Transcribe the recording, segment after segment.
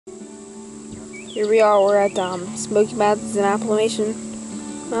Here we are, we're at Smoky Mountains in Appalachian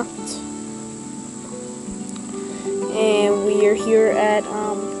Mountains. And we are here at,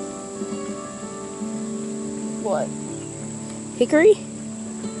 what? Hickory,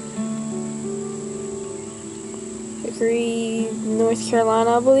 North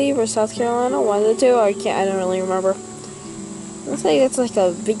Carolina, I believe, or South Carolina, one of the two. I don't really remember. Looks like it's like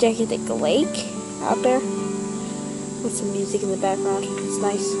a big gigantic lake out there with some music in the background. It's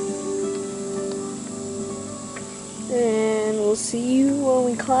nice. And we'll see you when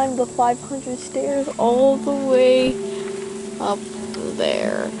we climb the 500 stairs all the way up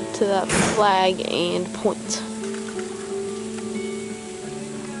there to that flag and point.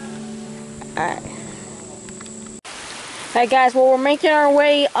 Alright guys, well, we're making our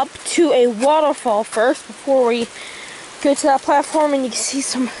way up to a waterfall first before we go to that platform, and you can see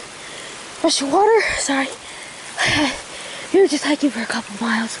some fresh water. Sorry. We were just hiking for a couple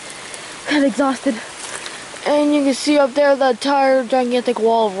miles. Kind of exhausted. And you can see up there the entire gigantic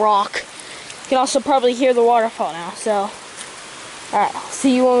wall of rock. You can also probably hear the waterfall now, so. Alright, I'll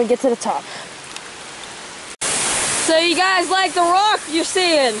see you when we get to the top. So you guys like the rock you're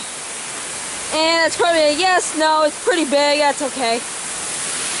seeing? And it's probably a yes, no, it's pretty big, that's okay.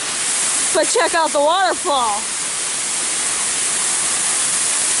 But check out the waterfall.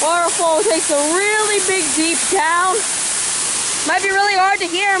 Waterfall takes a really big deep down. Might be really hard to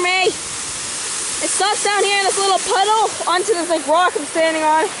hear me. It stops down here in this little puddle onto this like rock I'm standing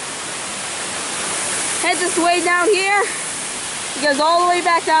on. Heads this way down here. It goes all the way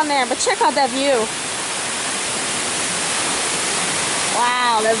back down there. But check out that view.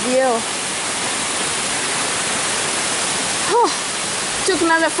 Wow, that view. Took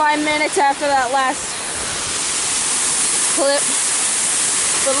another 5 minutes after that last clip.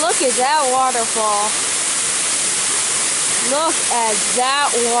 But look at that waterfall. Look at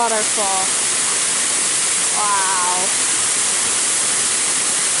that waterfall. Wow.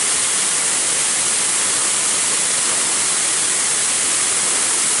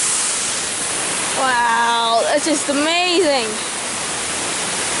 Wow, that's just amazing.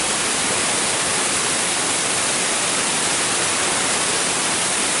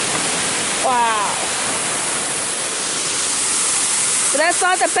 Wow. But that's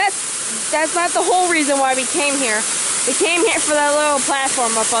not the best, that's not the whole reason why we came here. We came here for that little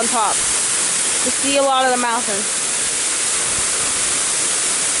platform up on top to see a lot of the mountains.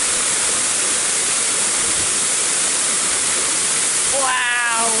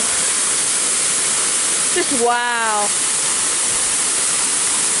 Wow. Just wow.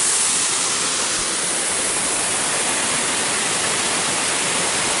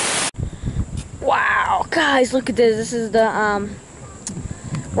 Wow, guys, look at this. This is the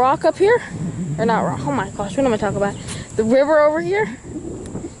rock up here. Or not rock. Oh my gosh, what am I talking about? The river over here.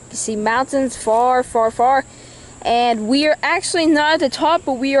 You see mountains far, far, far. And we are actually not at the top,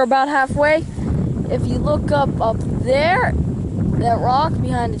 but we are about halfway. If you look up there, that rock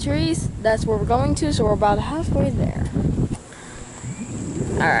behind the trees, that's where we're going to, so we're about halfway there.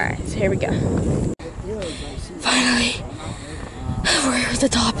 Alright, so here we go. Finally, we're at the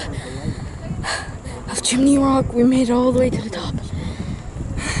top of Chimney Rock. We made it all the way to the top.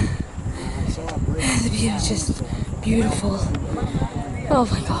 The view is just beautiful. Oh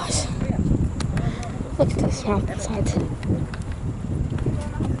my gosh. Look at this mountainside.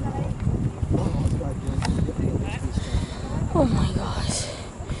 Oh my gosh.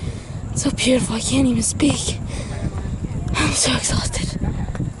 It's so beautiful, I can't even speak. I'm so exhausted.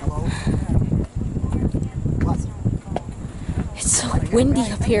 It's so windy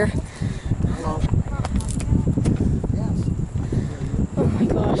up here. Oh my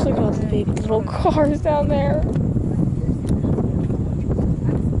gosh, look at all the big little cars down there.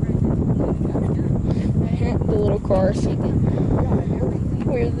 The little cars.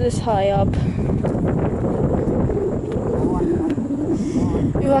 We're this high up.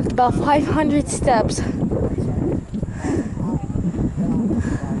 We walked about 500 steps. Oh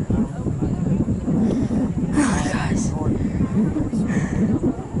my gosh.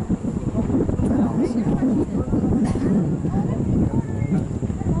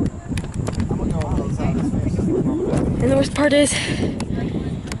 And the worst part is,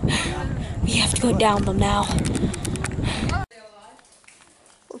 we have to go down them now.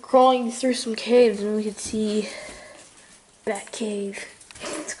 We're crawling through some caves and we can see that cave.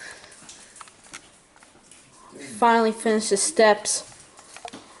 Finally finished the steps.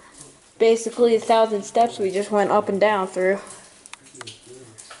 Basically 1,000 steps we just went up and down through.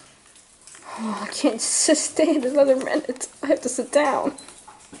 Oh, I can't sustain another minute. I have to sit down.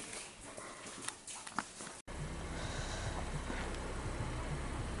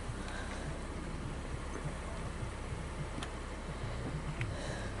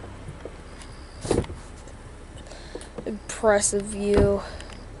 impressive view.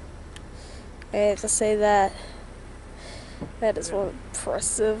 I have to say that. That is one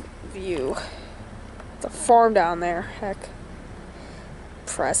impressive view. It's a farm down there, heck.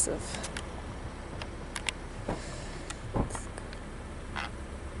 Impressive.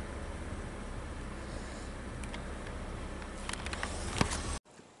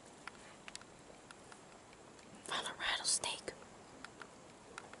 Found a rattlesnake.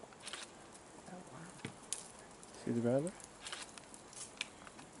 See the rattler?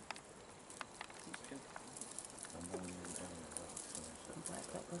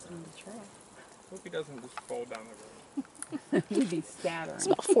 That wasn't in the trail. Hope he doesn't just fall down the road. He'd be scattering. It's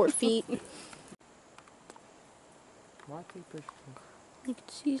about 4 feet. Why keep pushing? You can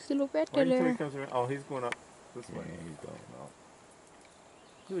see his little Wait until he rattler. comes around. Oh, he's going up this way. Yeah, he's going up.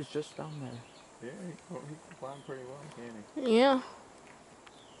 He was just down there. Yeah, he can climb pretty well, can't he? Yeah.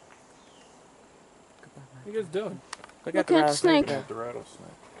 What are you guys doing? Look at the rattlesnake. Look at the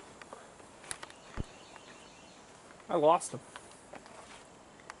rattlesnake. I lost him.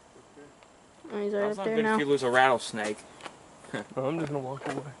 Oh, he's right That's up not there good now. if you lose a rattlesnake. Oh, I'm just gonna walk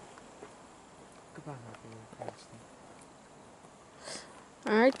away. Goodbye,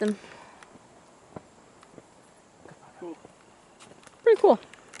 Alright then. Cool. Pretty cool.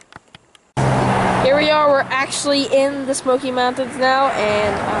 Here we are, we're actually in the Smoky Mountains now,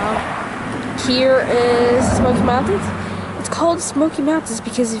 and here is Smoky Mountains. It's called Smoky Mountains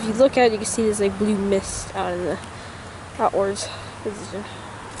because if you look out, you can see this like blue mist out in the outwards.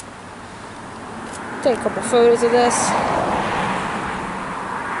 Take a couple photos of this.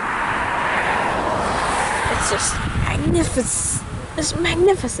 It's just magnificent. It's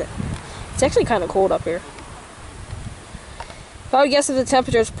magnificent. It's actually kind of cold up here. If I would guess that the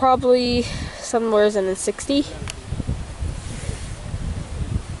temperature is probably somewhere in the 60.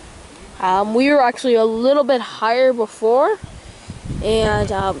 We were actually a little bit higher before,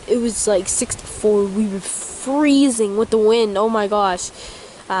 and it was like 64. We were freezing with the wind. Oh my gosh.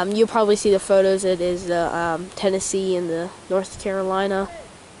 You'll probably see the photos. It is the Tennessee and the North Carolina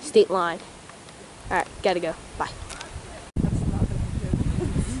state line. Alright, gotta go. Bye.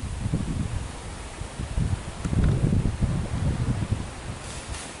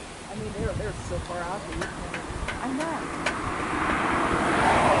 I mean, they're so far out that you can't. I know.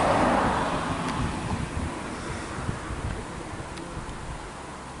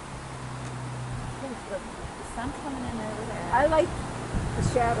 The sun's coming in over there. I like the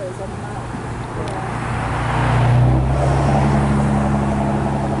shadows on the mountain.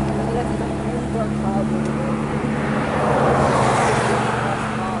 That's the really dark cloud over there.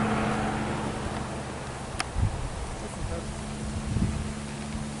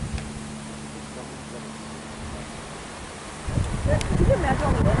 Can you imagine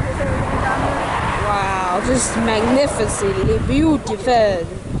all the animals that are living down there? Wow, just magnificently beautiful.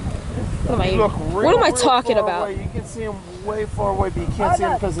 What am I talking about? Away. You can see him way far away, but you can't see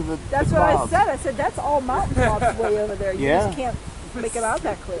him because of the That's the what I clouds. said. I said, that's all mountaintops way over there. You Yeah. just can't make it out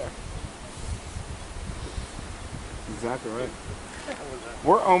that clear. Exactly right.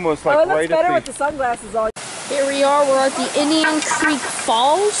 We're almost like Oh, it looks right better at with the sunglasses on. Here we are, we're at the Indian Creek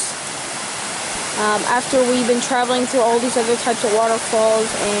Falls. After we've been traveling through all these other types of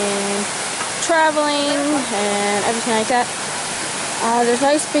waterfalls and traveling and everything like that. There's a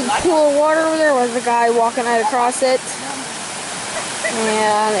nice big pool of water over there with a guy walking right across it.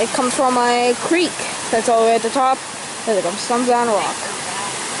 And it comes from a creek that's all the way at the top. And it comes down a rock.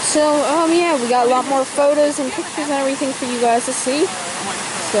 So, yeah, we got a lot more photos and pictures and everything for you guys to see.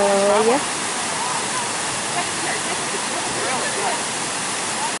 So, yeah.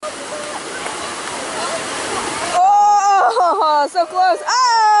 Oh, so close.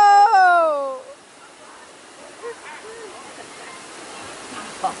 Oh!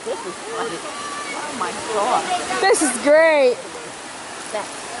 Oh, this is funny. Oh my god. This is great. That's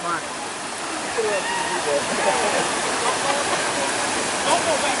fun.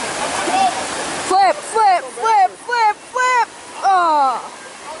 Flip, flip, flip, flip, flip. Oh.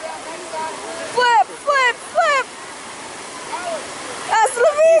 Flip, flip, flip. Hasta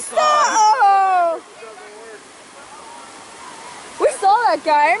la vista. Oh. We saw that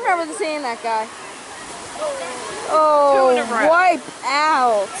guy. I remember seeing that guy. Oh, wipe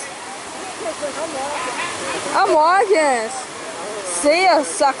out. I'm walking. See ya,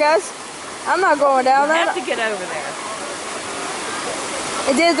 suckers. I'm not going down You there. have to get over there.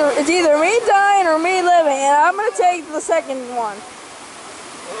 It's either me dying or me living, and I'm gonna take the second one.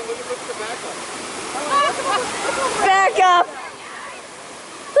 Back up.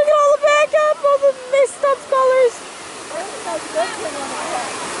 Look at all the backup, all the messed up colors.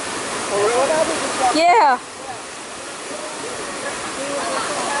 Yeah.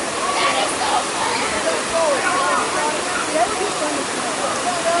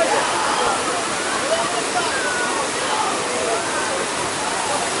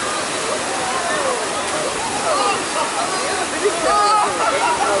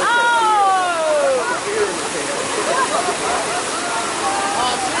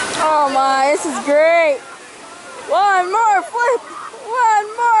 my, this is great. One more flip. One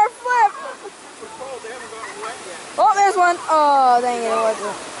more flip. Oh, there's one. Oh, dang it, it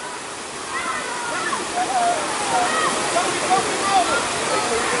wasn't.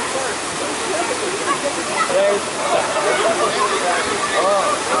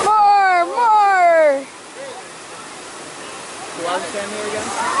 More. You want to stand here again?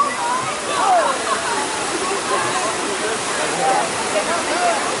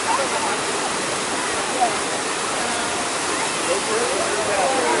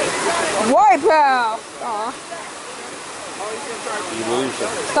 Wipeout! Aw.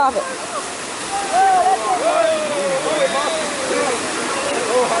 Stop it.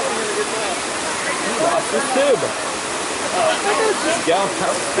 Lost his tube. He's down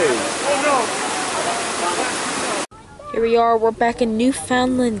past tube. Here we are, we're back in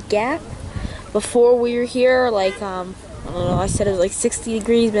Newfoundland Gap. Before we were here, like, I don't know, I said it was like 60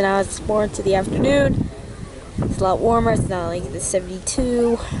 degrees, but now it's more into the afternoon. It's a lot warmer, it's not like the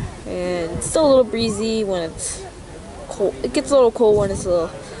 72, and it's still a little breezy when it's cold. It gets a little cold when it's a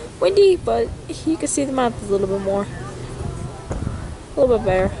little windy, but you can see the mountains a little bit more. A little bit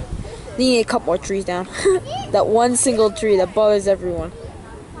better. You need to cut more trees down. That one single tree that bothers everyone.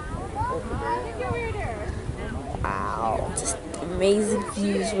 Wow, just amazing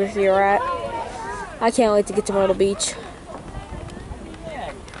views we're here at. I can't wait to get to Myrtle Beach.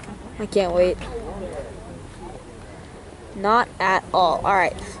 I can't wait. Not at all.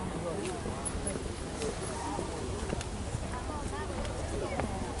 Alright.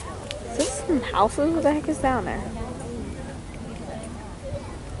 Is this some houses? What the heck is down there?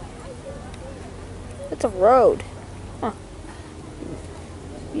 It's a road. Huh.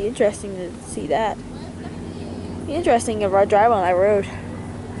 Be interesting to see that. Be interesting if I drive on that road.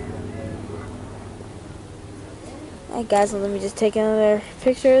 Alright guys, well, let me just take another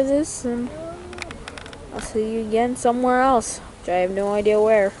picture of this and I'll see you again somewhere else, which I have no idea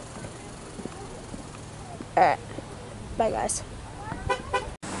where. Alright. Bye guys.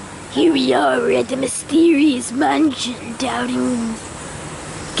 Here we are, we're at the mysterious mansion down in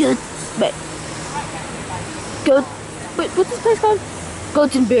what's this place called?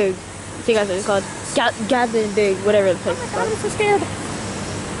 Gothenburg. I think that's what it's called. Gothenburg, whatever the place is called. I'm so scared.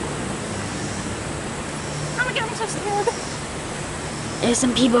 Oh my god, I'm so scared. There's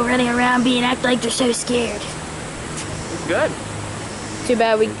some people running around being act like they're so scared. It's good. Too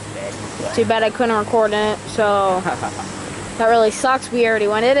bad I couldn't record in it, so that really sucks. We already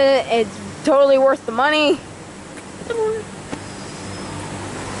went in it. It's totally worth the money.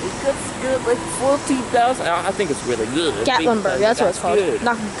 It's good, like 14,000. I think it's really good. Gatlinburg, that's what it's called. Good.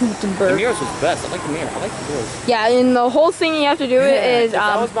 Not The Gutenberg. mirrors was best. I like the mirror. I like the doors. Yeah, and the whole thing you have to do is if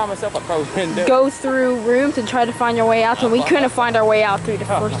I was by myself, I probably wouldn't do it. go through rooms and try to find your way out. And we couldn't find our way out through the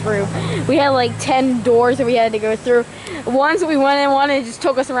first room. We had like 10 doors that we had to go through. Once we went in one, it just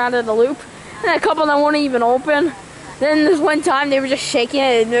took us around in the loop. And a couple that wouldn't even open. Then this one time they were just shaking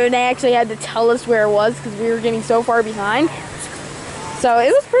it, and they actually had to tell us where it was because we were getting so far behind. So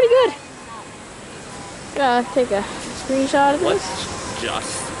it was pretty good. Gonna take a screenshot of this. Let's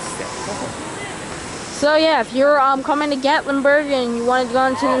just So yeah, if you're coming to Gatlinburg and you wanted to go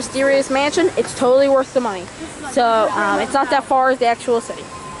into the mysterious mansion, it's totally worth the money. So it's not that far as the actual city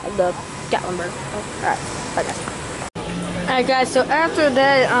of the Gatlinburg. Alright, bye guys. Alright guys, so after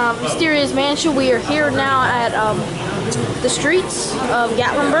that mysterious mansion, we are here now at the streets of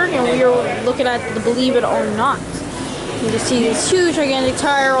Gatlinburg, and we are looking at the Believe It or Not. You can see this huge gigantic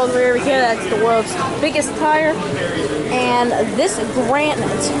tire all the way over here. That's the world's biggest tire. And this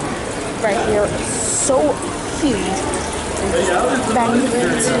granite right here is so huge.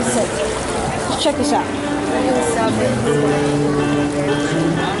 Magnificent. Let's check this out.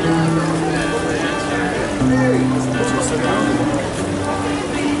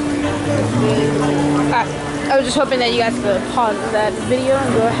 I was just hoping that you guys could pause that video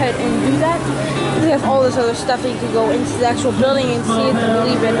and go ahead and do that. We have all this other stuff that you can go into the actual building and see if you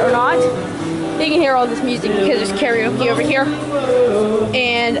believe it or not. You can hear all this music because there's karaoke over here.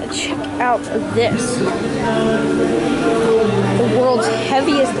 And check out this. The world's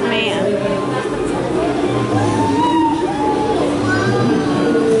heaviest man.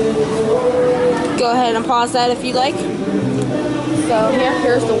 Go ahead and pause that if you like. So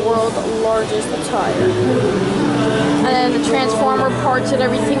here's the world's largest tire. And then the transformer parts and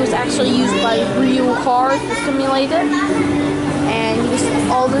everything was actually used by real cars to simulate it. And you see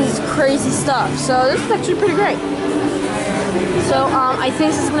all this crazy stuff. So this is actually pretty great. So I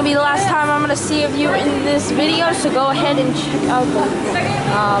think this is going to be the last time I'm going to see of you in this video. So go ahead and check out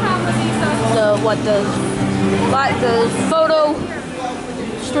the photo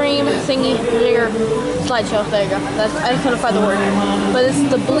stream thingy, your slideshow. There you go. I just couldn't find the word. But it's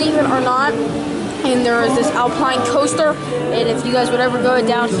the Believe It or Not, and there is this alpine coaster. And if you guys would ever go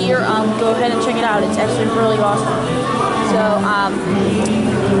down here, go ahead and check it out. It's actually really awesome. So,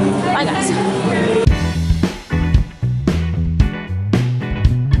 bye guys.